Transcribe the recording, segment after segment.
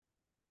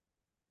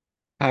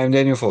Hi, I'm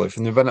Daniel Fuller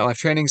from the Abundant Life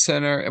Training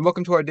Center, and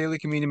welcome to our daily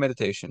communion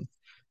meditation,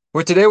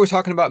 where today we're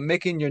talking about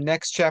making your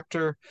next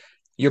chapter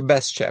your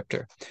best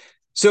chapter.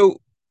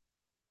 So,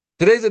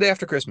 today's the day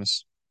after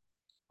Christmas,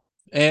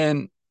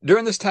 and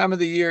during this time of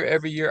the year,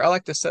 every year, I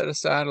like to set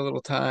aside a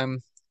little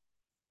time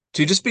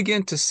to just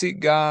begin to seek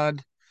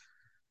God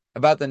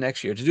about the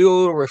next year, to do a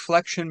little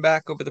reflection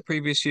back over the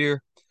previous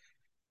year,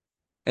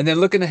 and then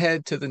looking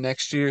ahead to the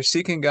next year,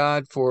 seeking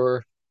God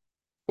for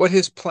what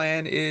His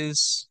plan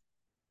is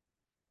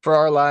for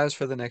our lives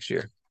for the next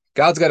year.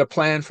 God's got a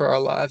plan for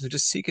our lives, and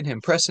just seeking Him,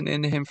 pressing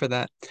into Him for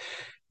that.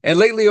 And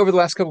lately, over the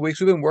last couple of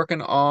weeks, we've been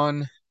working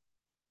on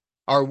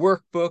our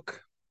workbook,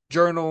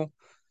 journal,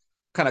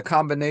 kind of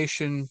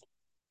combination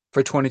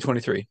for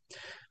 2023.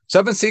 So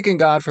I've been seeking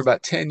God for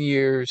about 10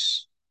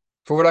 years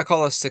for what I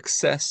call a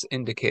success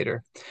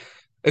indicator.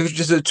 It was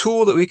just a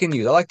tool that we can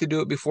use. I like to do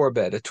it before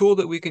bed, a tool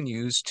that we can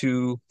use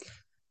to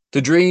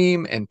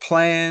dream and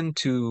plan,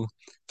 to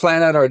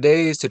plan out our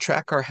days, to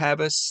track our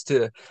habits,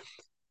 to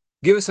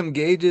give us some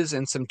gauges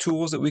and some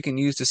tools that we can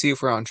use to see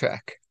if we're on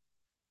track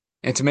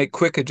and to make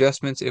quick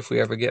adjustments if we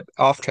ever get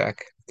off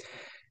track.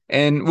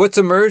 And what's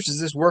emerged is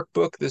this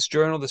workbook, this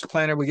journal, this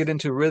planner. We get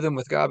into rhythm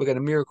with God. We got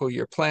a miracle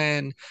year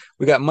plan.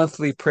 We got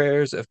monthly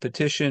prayers of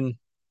petition.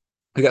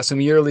 We got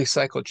some yearly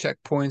cycle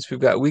checkpoints.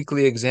 We've got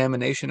weekly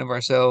examination of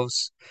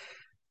ourselves.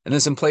 And then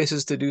some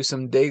places to do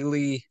some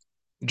daily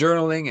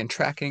journaling and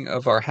tracking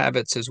of our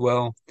habits as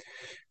well.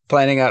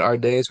 Planning out our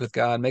days with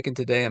God, making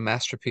today a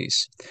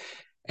masterpiece.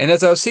 And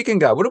as I was seeking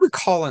God, what are we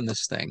calling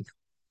this thing?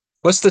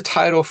 What's the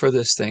title for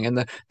this thing?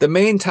 And the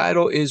main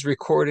title is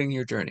Recording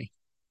Your Journey.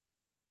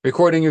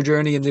 Recording Your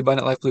Journey in the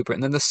Abundant Life Blueprint.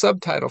 And then the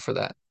subtitle for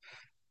that,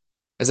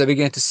 as I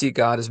began to see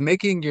God, is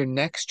making your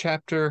next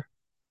chapter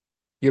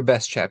your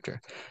best chapter.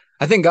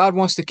 I think God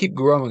wants to keep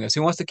growing us. He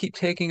wants to keep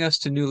taking us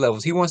to new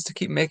levels. He wants to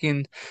keep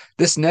making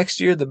this next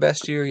year the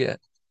best year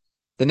yet.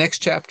 The next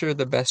chapter,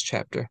 the best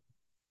chapter.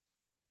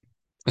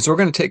 And so we're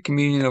going to take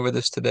communion over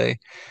this today,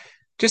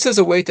 just as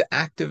a way to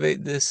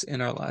activate this in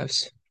our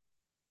lives.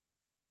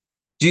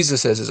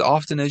 Jesus says, as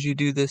often as you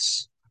do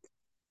this,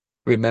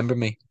 remember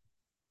me.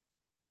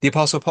 The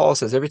Apostle Paul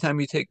says, every time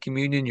you take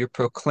communion, you're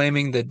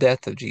proclaiming the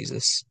death of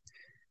Jesus.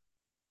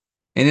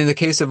 And in the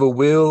case of a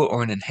will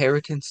or an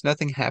inheritance,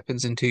 nothing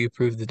happens until you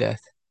prove the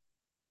death.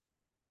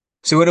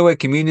 So in a way,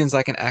 communion is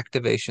like an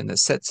activation that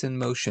sets in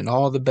motion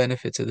all the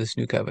benefits of this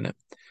new covenant.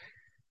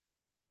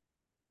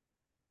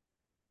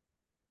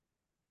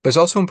 But it's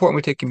also important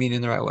we take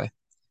communion the right way.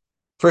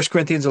 1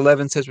 Corinthians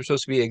 11 says we're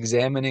supposed to be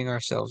examining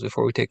ourselves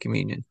before we take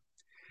communion.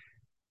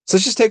 So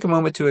let's just take a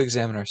moment to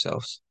examine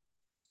ourselves.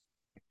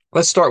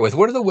 Let's start with,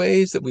 what are the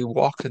ways that we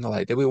walked in the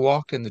light, that we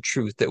walked in the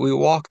truth, that we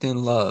walked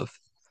in love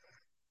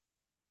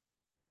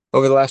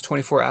over the last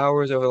 24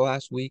 hours, over the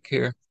last week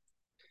here?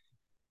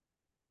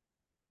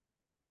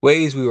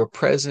 Ways we were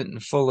present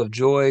and full of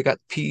joy, got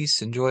peace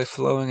and joy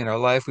flowing in our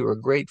life. We were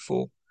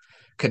grateful,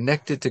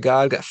 connected to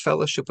God, got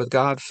fellowship with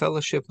God,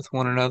 fellowship with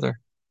one another,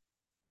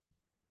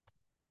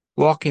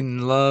 walking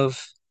in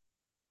love.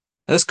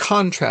 Let's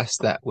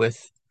contrast that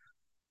with,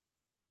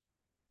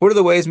 what are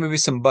the ways maybe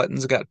some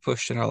buttons got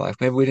pushed in our life?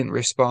 Maybe we didn't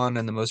respond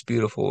in the most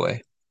beautiful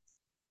way.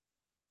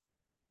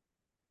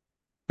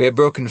 We had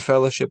broken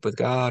fellowship with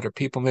God, or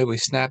people, maybe we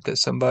snapped at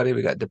somebody,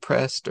 we got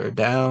depressed or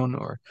down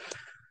or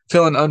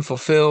feeling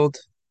unfulfilled,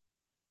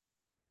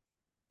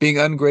 being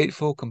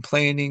ungrateful,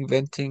 complaining,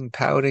 venting,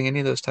 pouting, any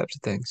of those types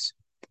of things.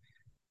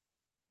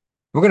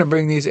 We're going to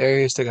bring these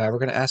areas to God. We're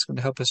going to ask Him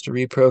to help us to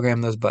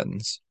reprogram those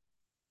buttons.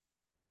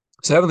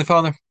 So, Heavenly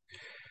Father,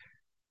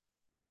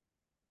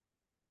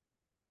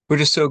 we're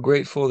just so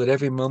grateful that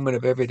every moment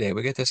of every day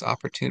we get this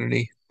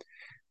opportunity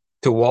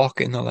to walk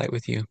in the light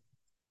with you.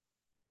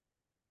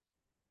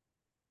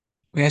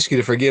 We ask you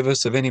to forgive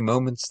us of any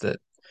moments that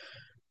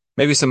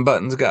maybe some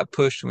buttons got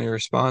pushed and we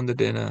responded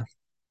in a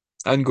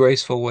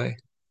ungraceful way.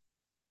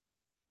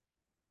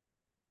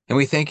 And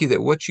we thank you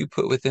that what you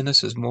put within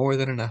us is more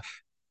than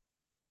enough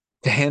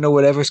to handle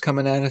whatever's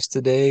coming at us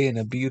today in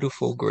a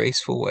beautiful,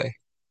 graceful way.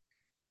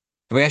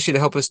 And we ask you to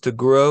help us to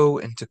grow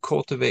and to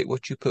cultivate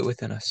what you put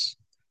within us,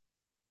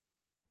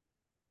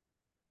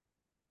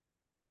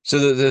 so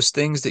that those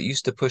things that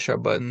used to push our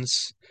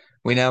buttons,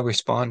 we now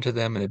respond to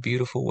them in a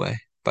beautiful way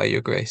by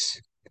your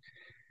grace.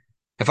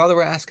 And Father,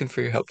 we're asking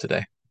for your help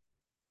today.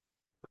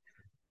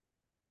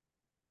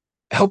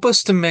 Help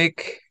us to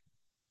make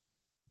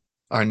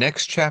our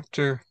next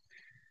chapter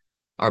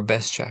our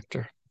best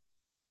chapter.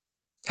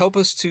 Help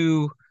us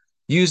to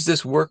use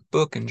this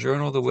workbook and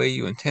journal the way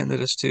you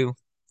intended us to.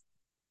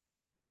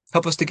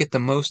 Help us to get the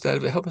most out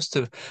of it. Help us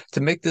to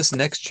make this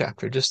next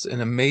chapter just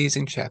an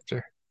amazing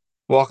chapter,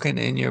 walking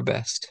in your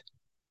best.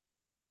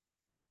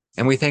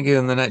 And we thank you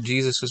on the night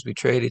Jesus was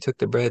betrayed, he took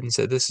the bread and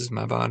said, this is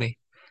my body,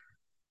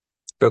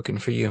 broken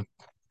for you.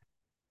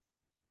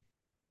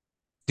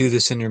 Do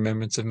this in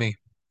remembrance of me.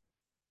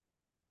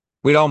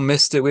 We'd all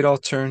missed it. We'd all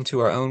turned to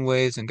our own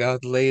ways, and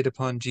God laid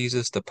upon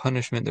Jesus the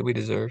punishment that we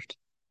deserved.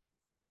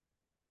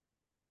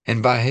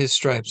 And by his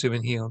stripes we've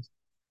been healed.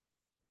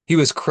 He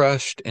was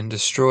crushed and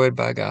destroyed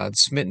by God,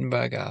 smitten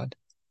by God,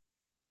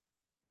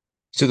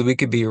 so that we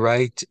could be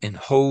right and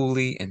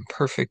holy and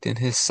perfect in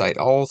his sight,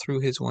 all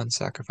through his one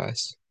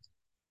sacrifice.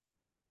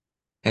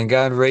 And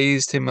God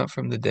raised him up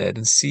from the dead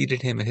and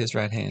seated him at his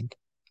right hand.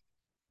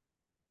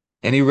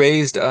 And he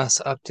raised us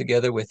up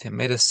together with him,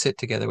 made us sit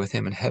together with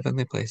him in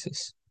heavenly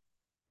places.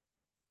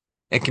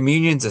 And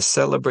communion's a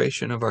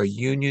celebration of our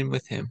union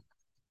with him.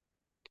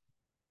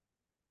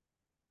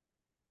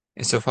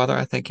 And so, Father,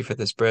 I thank you for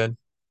this bread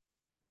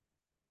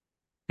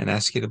and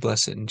ask you to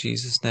bless it in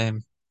Jesus'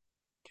 name.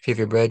 If you have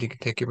your bread, you can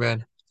take your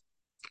bread.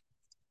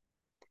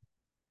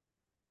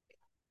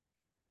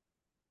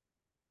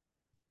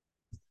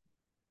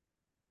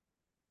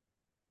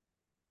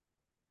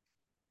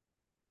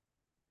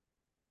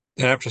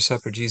 And after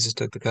supper, Jesus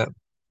took the cup.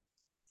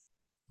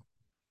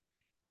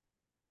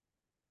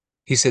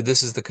 He said,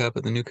 "This is the cup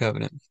of the new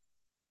covenant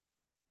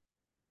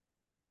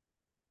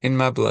in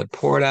my blood,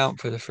 poured out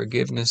for the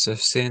forgiveness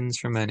of sins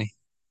for many."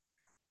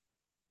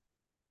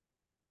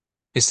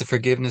 It's the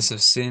forgiveness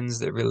of sins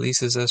that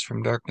releases us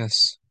from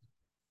darkness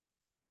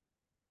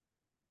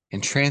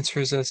and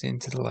transfers us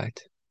into the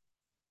light,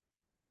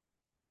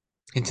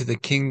 into the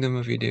kingdom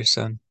of your dear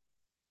Son.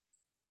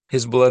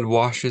 His blood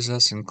washes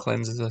us and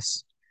cleanses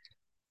us,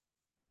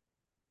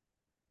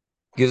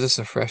 gives us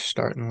a fresh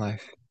start in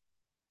life.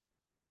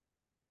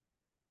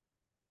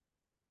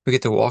 We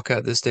get to walk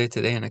out this day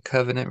today in a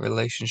covenant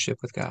relationship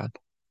with God.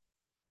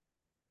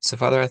 So,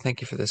 Father, I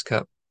thank you for this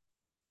cup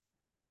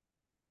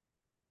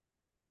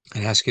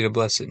and ask you to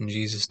bless it in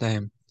Jesus'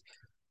 name.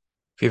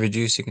 If you have a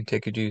juice, you can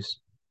take your juice.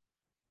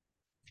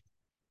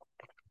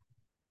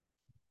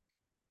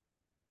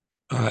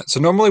 All right, so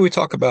normally we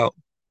talk about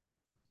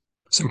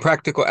some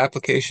practical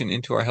application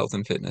into our health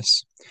and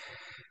fitness.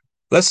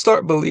 Let's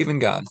start believing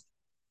God.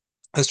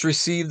 Let's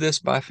receive this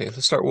by faith.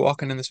 Let's start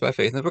walking in this by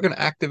faith. And we're going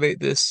to activate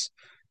this.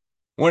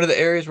 One of the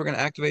areas we're going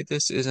to activate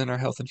this is in our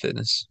health and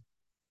fitness.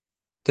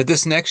 That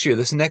this next year,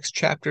 this next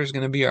chapter is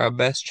going to be our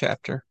best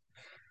chapter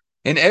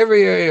in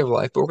every area of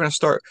life, but we're going to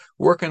start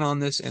working on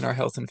this in our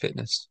health and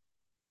fitness.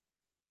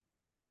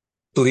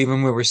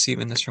 Believing we're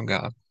receiving this from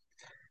God.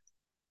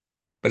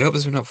 But I hope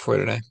this has been helpful for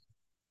you today.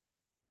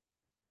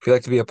 If you'd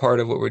like to be a part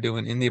of what we're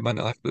doing in the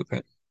Abundant Life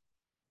Blueprint,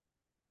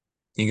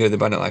 you can go to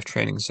the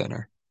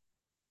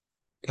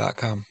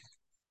AbundantLifeTrainingCenter.com.